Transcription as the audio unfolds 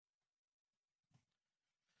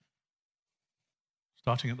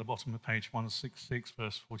starting at the bottom of page 166,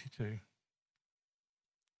 verse 42.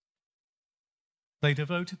 They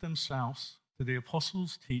devoted themselves to the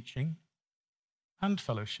apostles' teaching and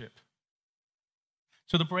fellowship,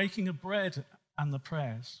 to the breaking of bread and the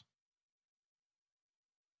prayers.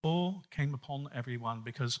 Awe came upon everyone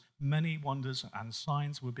because many wonders and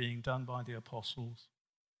signs were being done by the apostles.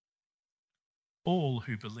 All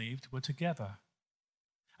who believed were together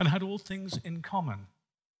and had all things in common.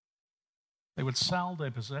 They would sell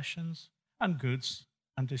their possessions and goods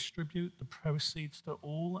and distribute the proceeds to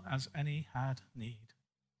all as any had need.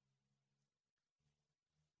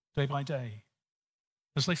 Day by day,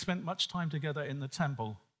 as they spent much time together in the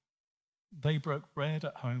temple, they broke bread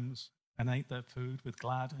at homes and ate their food with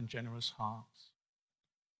glad and generous hearts,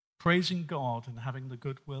 praising God and having the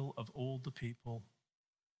goodwill of all the people.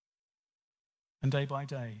 And day by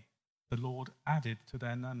day, the Lord added to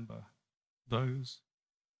their number those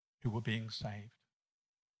who were being saved.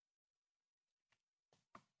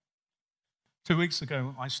 2 weeks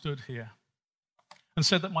ago, I stood here and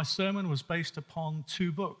said that my sermon was based upon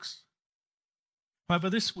 2 books.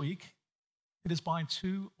 However, this week, it is by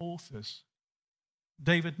 2 authors.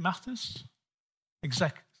 David Mathis,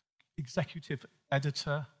 executive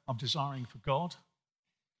editor of Desiring for God,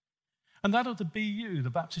 and that of the BU, the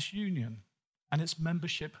Baptist Union, and its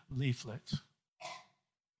membership leaflet.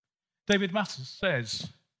 David Mathis says,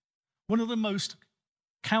 one of the most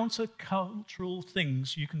countercultural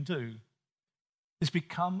things you can do is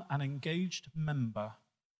become an engaged member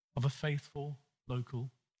of a faithful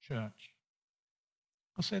local church.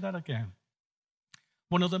 I'll say that again.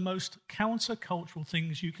 One of the most countercultural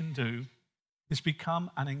things you can do is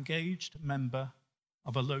become an engaged member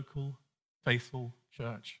of a local faithful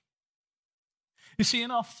church. You see,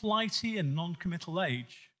 in our flighty and non-committal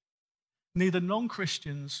age, neither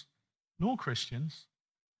non-Christians nor Christians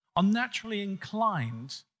are naturally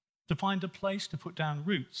inclined to find a place to put down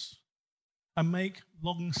roots and make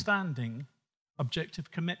long-standing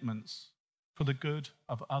objective commitments for the good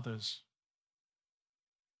of others.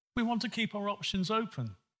 We want to keep our options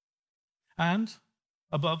open and,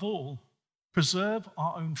 above all, preserve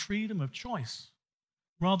our own freedom of choice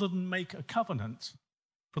rather than make a covenant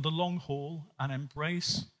for the long haul and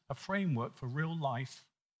embrace a framework for real life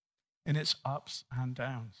in its ups and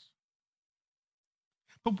downs.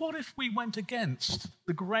 But what if we went against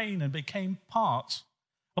the grain and became part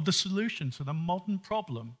of the solution to the modern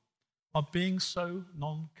problem of being so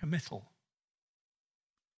non-committal?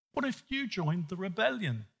 What if you joined the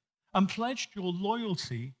rebellion and pledged your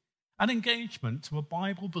loyalty and engagement to a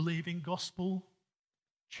Bible-believing,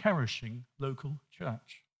 gospel-cherishing local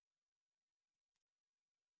church?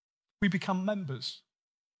 We become members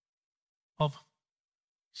of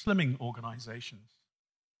slimming organizations.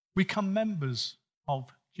 We become members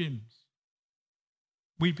of gyms.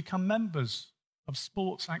 We become members of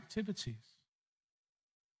sports activities.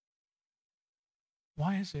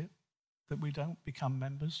 Why is it that we don't become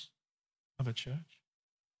members of a church?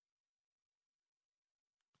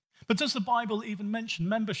 But does the Bible even mention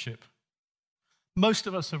membership? Most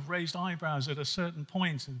of us have raised eyebrows at a certain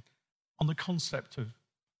point on the concept of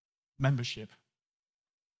membership.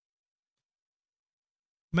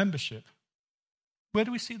 Membership. Where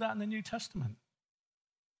do we see that in the New Testament?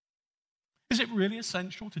 Is it really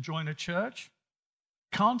essential to join a church?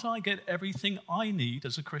 Can't I get everything I need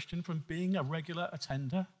as a Christian from being a regular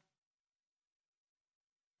attender?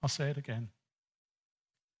 I'll say it again.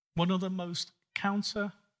 One of the most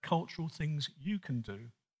counter-cultural things you can do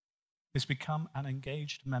is become an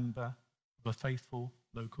engaged member of a faithful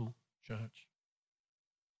local church.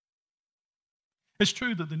 It's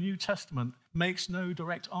true that the New Testament makes no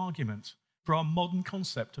direct argument for our modern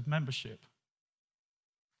concept of membership.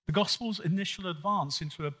 The gospel's initial advance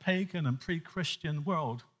into a pagan and pre-Christian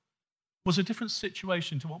world was a different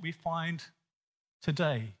situation to what we find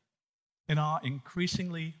today in our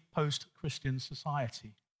increasingly post-Christian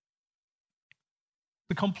society.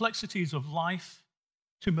 The complexities of life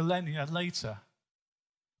 2 millennia later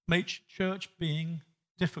make church being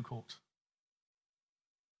difficult,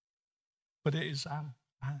 but it is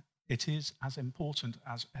as important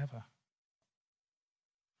as ever.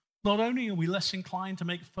 Not only are we less inclined to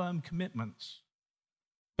make firm commitments,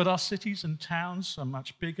 but our cities and towns are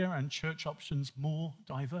much bigger and church options more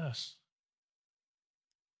diverse.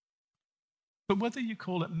 But whether you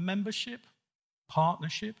call it membership,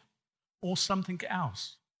 partnership, or something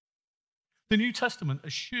else, the New Testament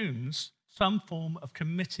assumes some form of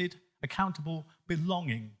committed, accountable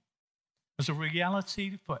belonging as a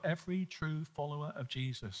reality for every true follower of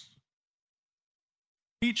Jesus.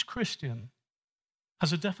 Each Christian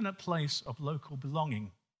has a definite place of local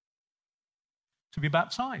belonging. To be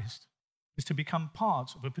baptized is to become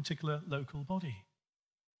part of a particular local body.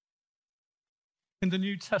 In the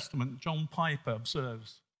New Testament, John Piper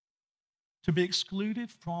observes, to be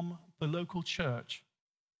excluded from the local church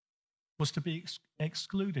was to be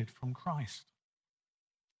excluded from Christ.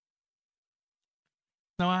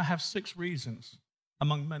 Now, I have 6 reasons,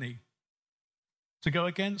 among many, to go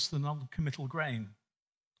against the non-committal grain,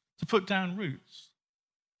 to put down roots,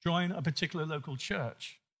 join a particular local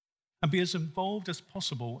church, and be as involved as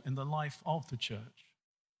possible in the life of the church.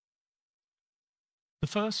 The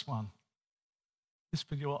first one is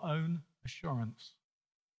for your own assurance.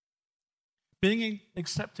 Being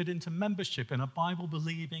accepted into membership in a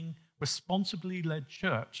Bible-believing, responsibly led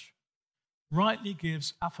church rightly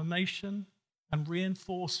gives affirmation and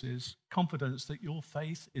reinforces confidence that your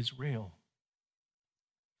faith is real.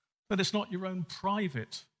 That it's not your own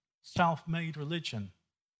private, self-made religion,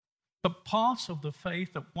 but part of the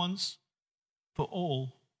faith that once for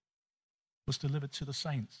all was delivered to the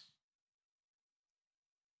saints.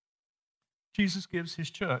 Jesus gives his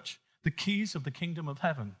church the keys of the kingdom of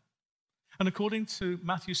heaven. And according to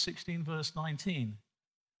Matthew 16, verse 19,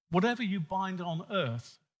 whatever you bind on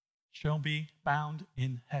earth shall be bound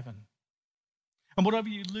in heaven. And whatever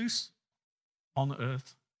you loose on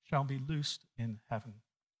earth shall be loosed in heaven.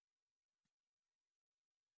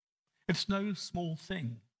 It's no small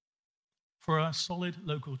thing for a solid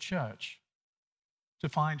local church to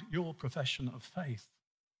find your profession of faith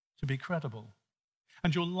to be credible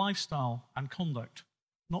and your lifestyle and conduct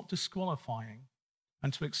not disqualifying,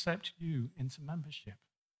 and to accept you into membership.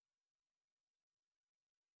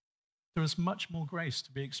 There is much more grace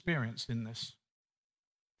to be experienced in this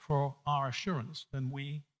for our assurance than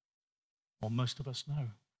we, or most of us, know.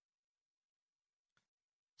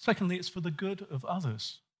 Secondly, it's for the good of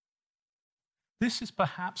others. This is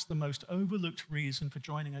perhaps the most overlooked reason for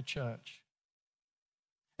joining a church.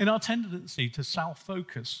 In our tendency to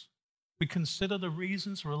self-focus, we consider the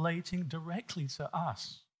reasons relating directly to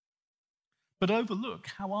us, but overlook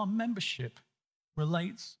how our membership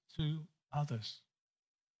relates to others.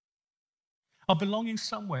 Our belonging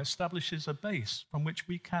somewhere establishes a base from which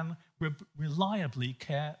we can reliably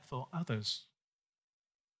care for others.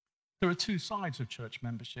 There are 2 sides of church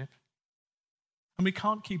membership, and we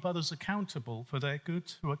can't keep others accountable for their good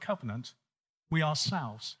to a covenant we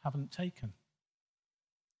ourselves haven't taken.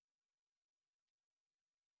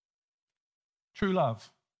 True love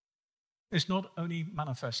is not only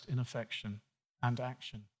manifest in affection and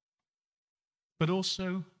action, but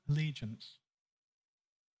also allegiance.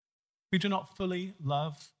 We do not fully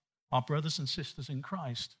love our brothers and sisters in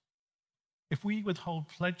Christ if we withhold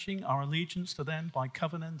pledging our allegiance to them by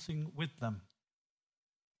covenanting with them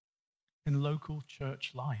in local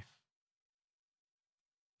church life.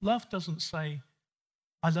 Love doesn't say,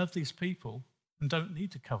 I love these people and don't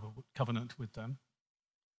need to covenant with them.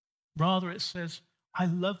 Rather, it says, I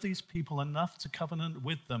love these people enough to covenant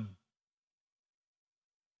with them.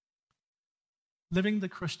 Living the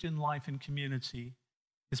Christian life in community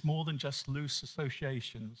is more than just loose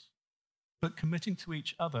associations, but committing to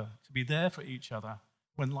each other to be there for each other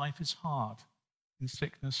when life is hard, in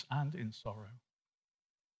sickness and in sorrow.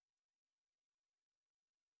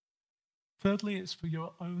 Thirdly, it's for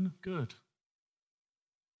your own good.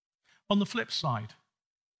 On the flip side,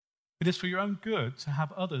 it is for your own good to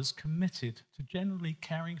have others committed to genuinely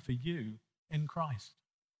caring for you in Christ.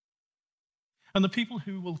 And the people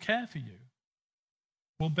who will care for you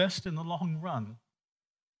will best in the long run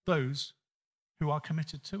those who are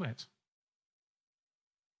committed to it.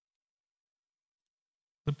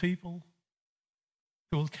 The people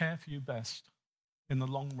who will care for you best in the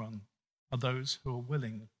long run are those who are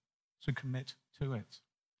willing to commit to it.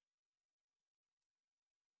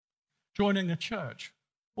 Joining a church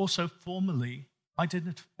also formally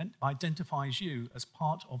identifies you as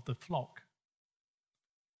part of the flock,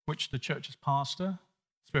 which the church's pastor,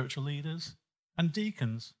 spiritual leaders, and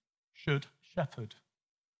deacons should shepherd,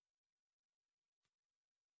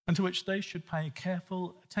 and to which they should pay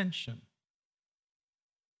careful attention.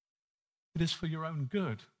 It is for your own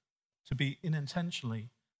good to be unintentionally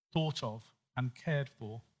thought of and cared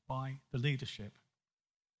for by the leadership.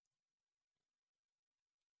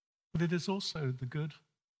 But it is also the good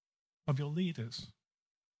of your leaders.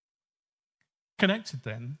 Connected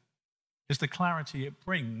then is the clarity it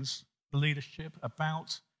brings the leadership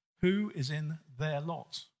about who is in their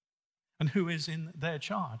lot and who is in their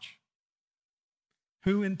charge.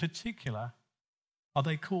 Who in particular are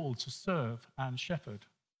they called to serve and shepherd?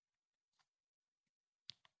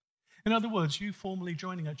 In other words, you formally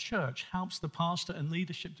joining a church helps the pastor and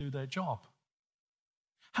leadership do their job.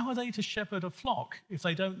 How are they to shepherd a flock if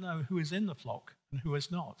they don't know who is in the flock and who is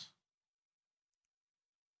not?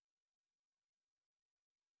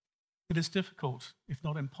 It is difficult, if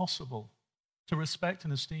not impossible, to respect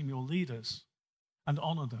and esteem your leaders and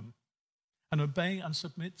honor them and obey and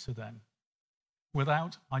submit to them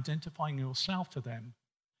without identifying yourself to them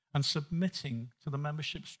and submitting to the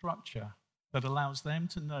membership structure that allows them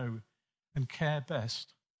to know and care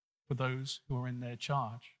best for those who are in their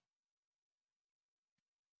charge.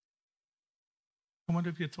 I wonder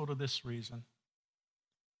if you thought of this reason.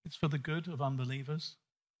 It's for the good of unbelievers.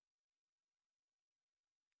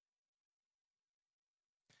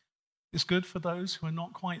 It's good for those who are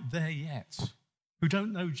not quite there yet, who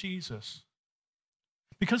don't know Jesus.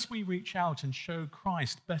 Because we reach out and show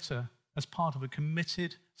Christ better as part of a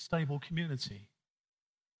committed, stable community.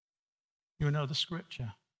 You know the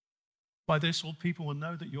scripture. By this, all people will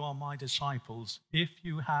know that you are my disciples, if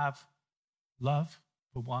you have love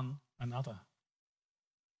for one another.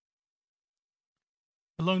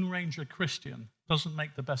 A Lone Ranger Christian doesn't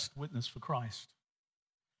make the best witness for Christ.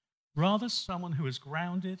 Rather, someone who is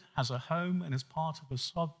grounded, has a home, and is part of a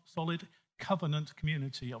solid covenant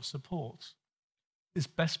community of support is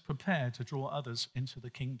best prepared to draw others into the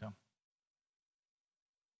kingdom.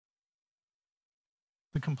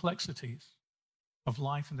 The complexities of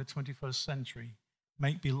life in the 21st century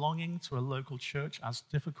make belonging to a local church as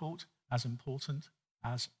difficult, as important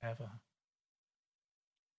as ever.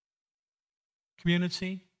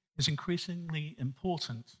 Community is increasingly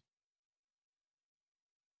important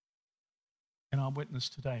in our witness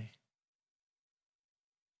today.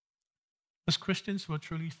 As Christians who are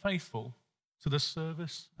truly faithful to the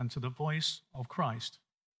service and to the voice of Christ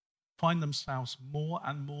find themselves more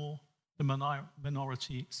and more the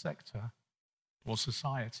minority sector or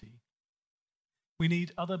society, we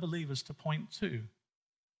need other believers to point to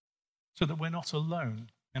so that we're not alone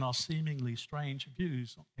in our seemingly strange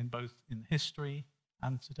views in both in history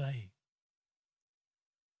and today.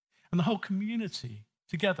 And the whole community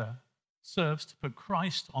together serves to put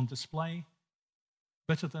Christ on display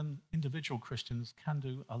better than individual Christians can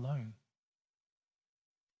do alone.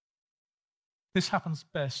 This happens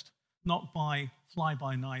best not by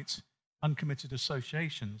fly-by-night, uncommitted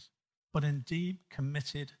associations, but in deep,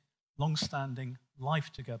 committed, long-standing,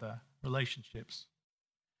 life-together relationships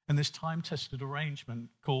in this time-tested arrangement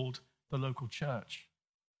called the local church,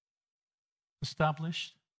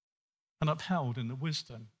 established and upheld in the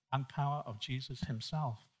wisdom and power of Jesus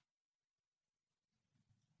himself.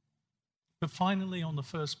 But finally, on the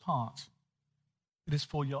first part, it is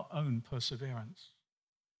for your own perseverance.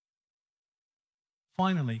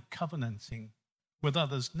 Finally, covenanting with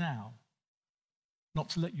others now, not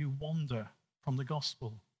to let you wander from the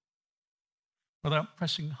gospel, without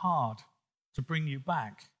pressing hard to bring you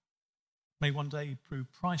back, may one day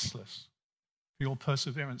prove priceless for your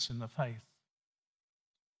perseverance in the faith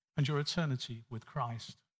and your eternity with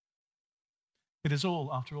Christ. It is all,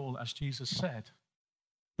 after all, as Jesus said,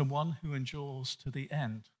 the one who endures to the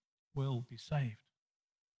end will be saved.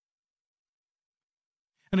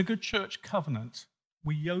 In a good church covenant,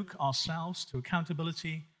 we yoke ourselves to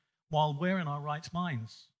accountability while we're in our right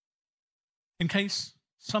minds. In case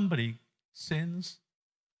somebody sins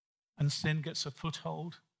and sin gets a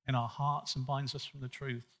foothold in our hearts and binds us from the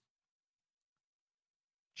truth.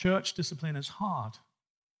 Church discipline is hard,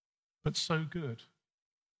 but so good.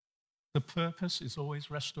 The purpose is always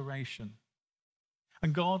restoration.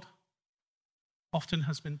 And God often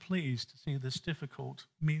has been pleased to see this difficult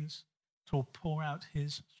means to pour out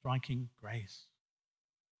his striking grace.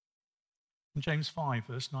 In James 5,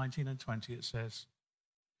 verse 19 and 20, it says,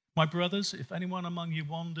 "My brothers, if anyone among you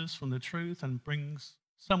wanders from the truth and brings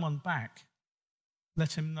someone back,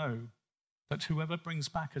 let him know that whoever brings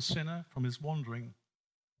back a sinner from his wandering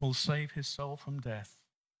will save his soul from death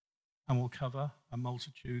and will cover a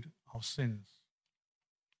multitude of sins."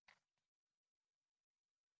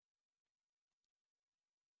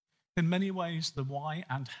 In many ways, the why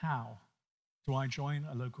and how do I join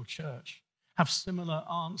a local church have similar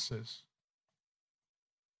answers.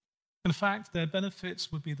 In fact, their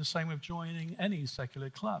benefits would be the same of joining any secular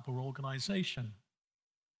club or organization.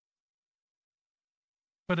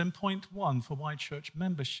 But in point one, for why church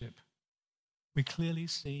membership, we clearly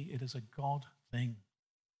see it as a God thing.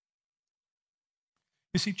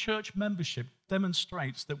 You see, church membership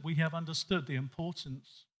demonstrates that we have understood the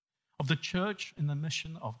importance of the church in the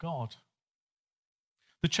mission of God.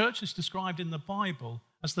 The church is described in the Bible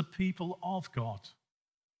as the people of God,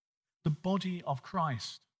 the body of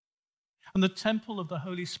Christ, and the temple of the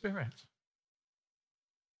Holy Spirit.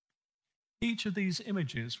 Each of these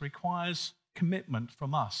images requires commitment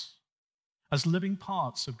from us as living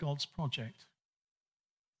parts of God's project.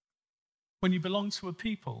 When you belong to a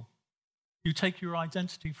people, you take your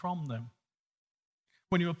identity from them.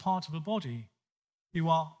 When you are part of a body, you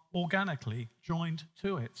are organically joined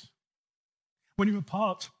to it. When you are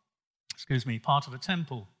part of a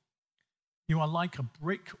temple, you are like a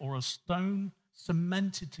brick or a stone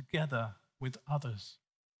cemented together with others.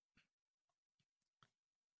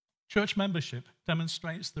 Church membership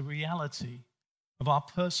demonstrates the reality of our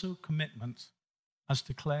personal commitment as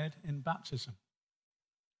declared in baptism.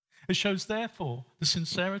 It shows, therefore, the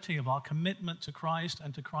sincerity of our commitment to Christ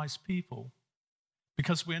and to Christ's people,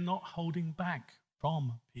 because we're not holding back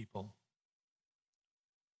from people.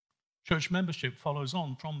 Church membership follows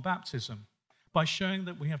on from baptism by showing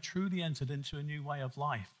that we have truly entered into a new way of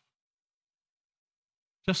life.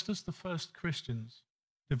 Just as the first Christians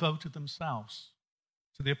devoted themselves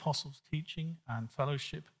to the apostles' teaching and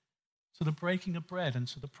fellowship, to the breaking of bread and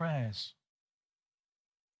to the prayers.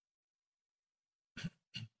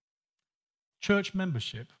 Church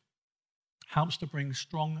membership helps to bring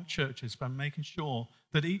strong churches by making sure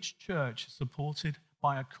that each church is supported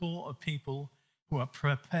by a core of people who are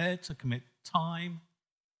prepared to commit time,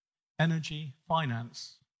 energy,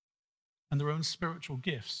 finance, and their own spiritual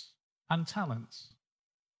gifts and talents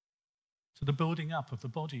to the building up of the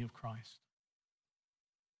body of Christ.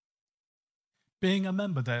 Being a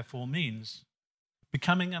member, therefore, means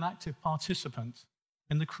becoming an active participant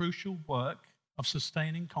in the crucial work of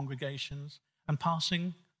sustaining congregations and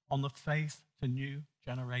passing on the faith to new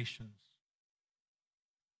generations.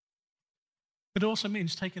 It also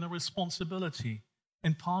means taking a responsibility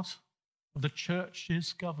in part of the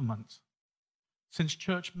church's government, since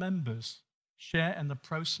church members share in the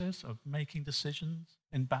process of making decisions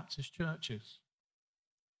in Baptist churches.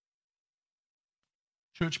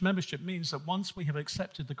 Church membership means that once we have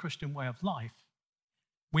accepted the Christian way of life,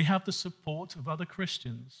 we have the support of other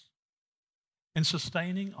Christians in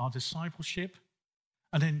sustaining our discipleship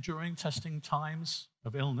and enduring testing times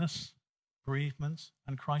of illness, bereavement,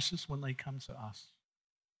 and crisis when they come to us.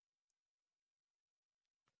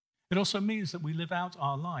 It also means that we live out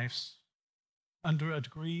our lives under a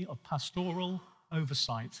degree of pastoral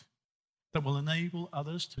oversight that will enable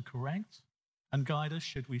others to correct and guide us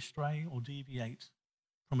should we stray or deviate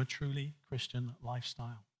from a truly Christian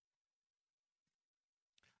lifestyle.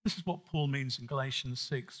 This is what Paul means in Galatians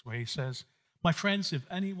 6, where he says, "My friends, if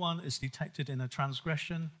anyone is detected in a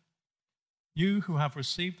transgression, you who have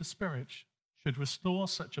received the Spirit should restore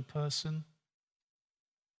such a person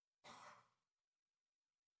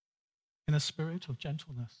in a spirit of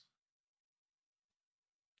gentleness."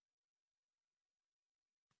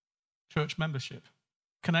 Church membership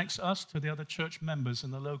connects us to the other church members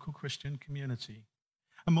in the local Christian community,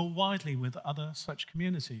 and more widely with other such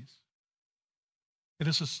communities. It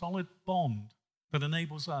is a solid bond that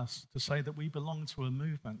enables us to say that we belong to a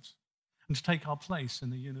movement and to take our place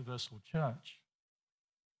in the universal church.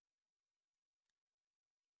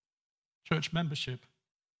 Church membership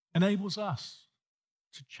enables us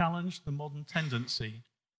to challenge the modern tendency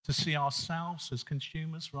to see ourselves as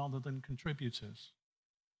consumers rather than contributors.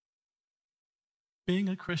 Being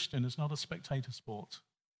a Christian is not a spectator sport,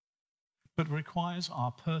 but requires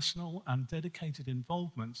our personal and dedicated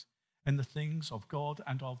involvement in the things of God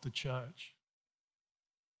and of the church.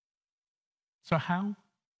 So how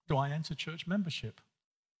do I enter church membership?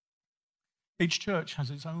 Each church has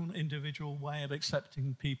its own individual way of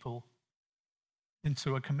accepting people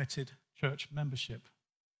into a committed church membership.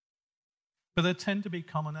 But there tend to be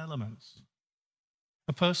common elements.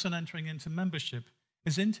 A person entering into membership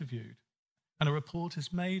is interviewed, and a report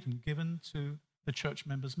is made and given to the church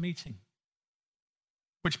members' meeting,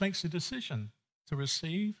 which makes a decision to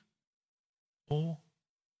receive or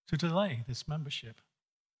to delay this membership.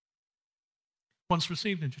 Once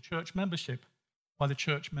received into church membership by the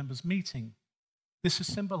church members' meeting, this is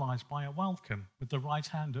symbolized by a welcome with the right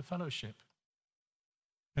hand of fellowship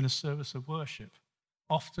in a service of worship,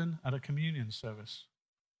 often at a communion service.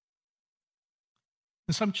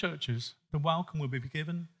 In some churches, the welcome will be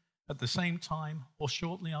given at the same time or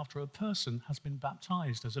shortly after a person has been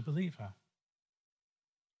baptized as a believer.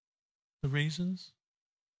 The reasons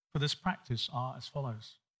for this practice are as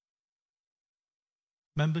follows.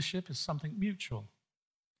 Membership is something mutual,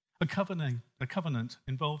 a covenant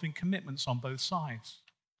involving commitments on both sides.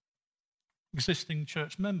 Existing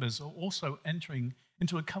church members are also entering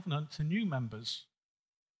into a covenant to new members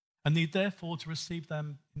and need therefore to receive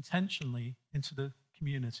them intentionally into the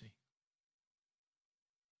community.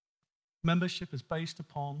 Membership is based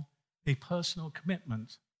upon a personal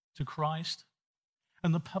commitment to Christ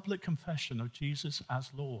and the public confession of Jesus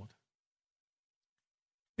as Lord.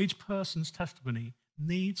 Each person's testimony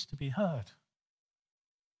needs to be heard.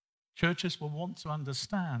 Churches will want to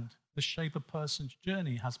understand the shape a person's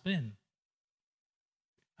journey has been.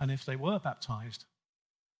 And if they were baptized,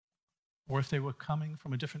 or if they were coming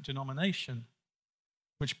from a different denomination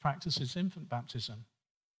which practices infant baptism,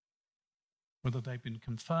 whether they've been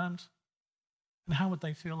confirmed, and how would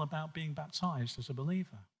they feel about being baptized as a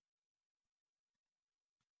believer?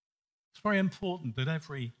 It's very important that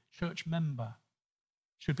every church member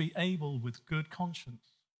should be able, with good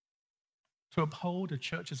conscience, to uphold a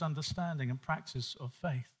church's understanding and practice of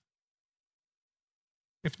faith.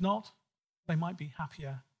 If not, they might be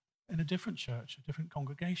happier in a different church, a different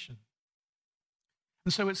congregation.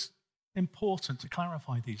 And so it's important to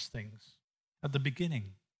clarify these things at the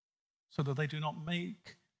beginning so that they do not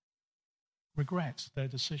regret their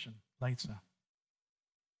decision later.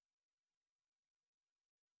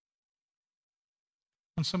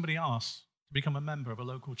 When somebody asks to become a member of a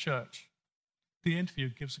local church, the interview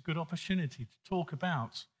gives a good opportunity to talk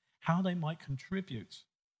about how they might contribute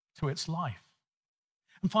to its life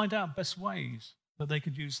and find out best ways that they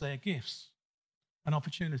could use their gifts and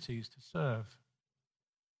opportunities to serve.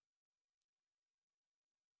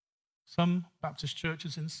 Some Baptist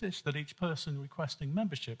churches insist that each person requesting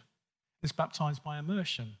membership is baptized by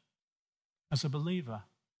immersion as a believer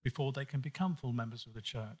before they can become full members of the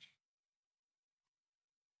church.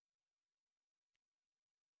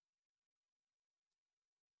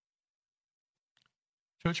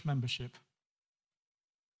 Church membership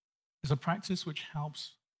is a practice which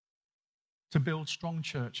helps to build strong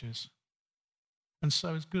churches, and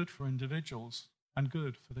so is good for individuals and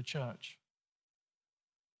good for the church.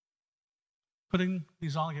 Putting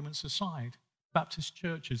these arguments aside, Baptist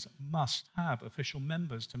churches must have official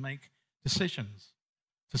members to make decisions,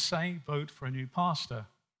 to say, vote for a new pastor,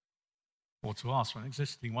 or to ask for an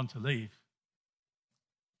existing one to leave.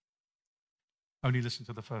 Only listen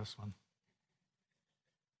to the first one.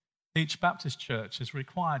 Each Baptist church is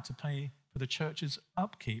required to pay for the church's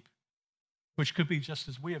upkeep, which could be just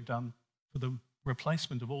as we have done for the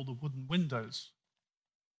replacement of all the wooden windows.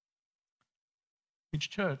 Each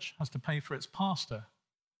church has to pay for its pastor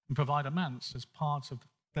and provide a manse as part of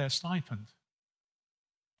their stipend.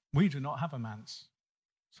 We do not have a manse,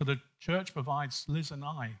 so the church provides Liz and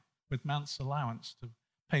I with manse allowance to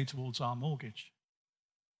pay towards our mortgage.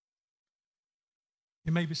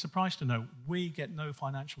 You may be surprised to know we get no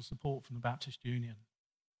financial support from the Baptist Union.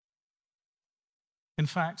 In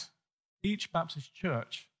fact, each Baptist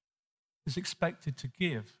church is expected to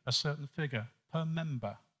give a certain figure per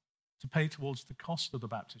member to pay towards the cost of the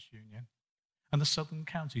Baptist Union and the Southern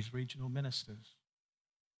Counties regional ministers.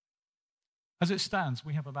 As it stands,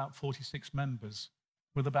 we have about 46 members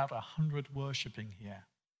with about 100 worshipping here.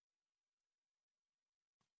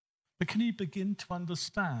 But can you begin to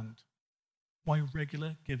understand why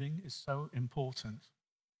regular giving is so important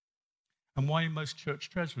and why most church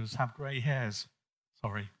treasurers have grey hairs?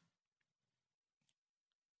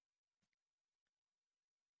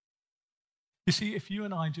 You see, if you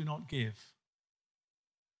and I do not give,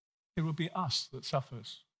 it will be us that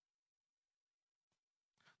suffers.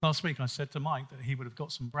 Last week I said to Mike that he would have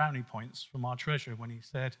got some brownie points from our treasurer when he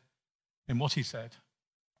said, in what he said,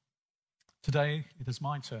 today it is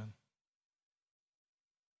my turn.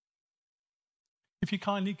 If you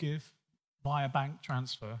kindly give via bank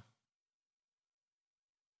transfer,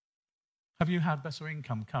 have you had better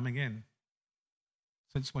income coming in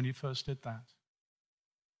since when you first did that?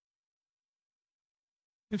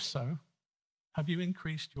 If so, have you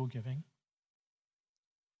increased your giving?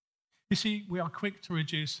 You see, we are quick to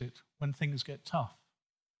reduce it when things get tough.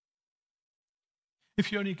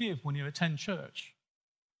 If you only give when you attend church,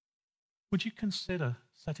 would you consider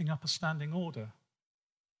setting up a standing order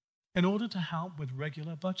in order to help with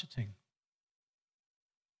regular budgeting?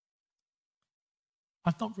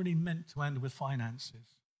 I've not really meant to end with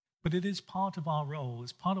finances, but it is part of our role,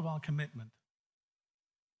 it's part of our commitment,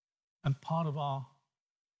 and part of our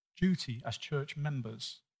duty as church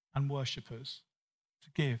members and worshippers to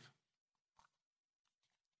give.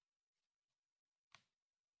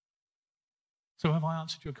 So have I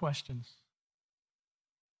answered your questions?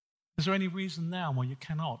 Is there any reason now why you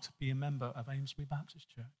cannot be a member of Amesbury Baptist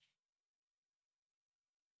Church?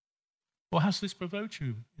 Or has this provoked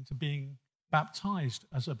you into being baptized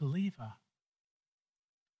as a believer?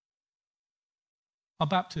 Our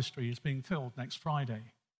baptistry is being filled next Friday.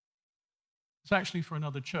 It's actually for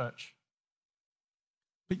another church.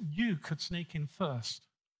 But you could sneak in first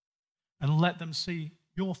and let them see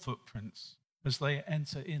your footprints as they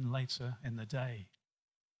enter in later in the day.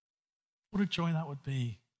 What a joy that would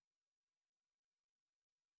be.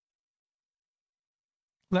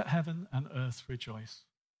 Let heaven and earth rejoice.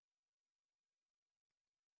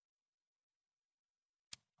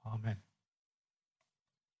 Amen.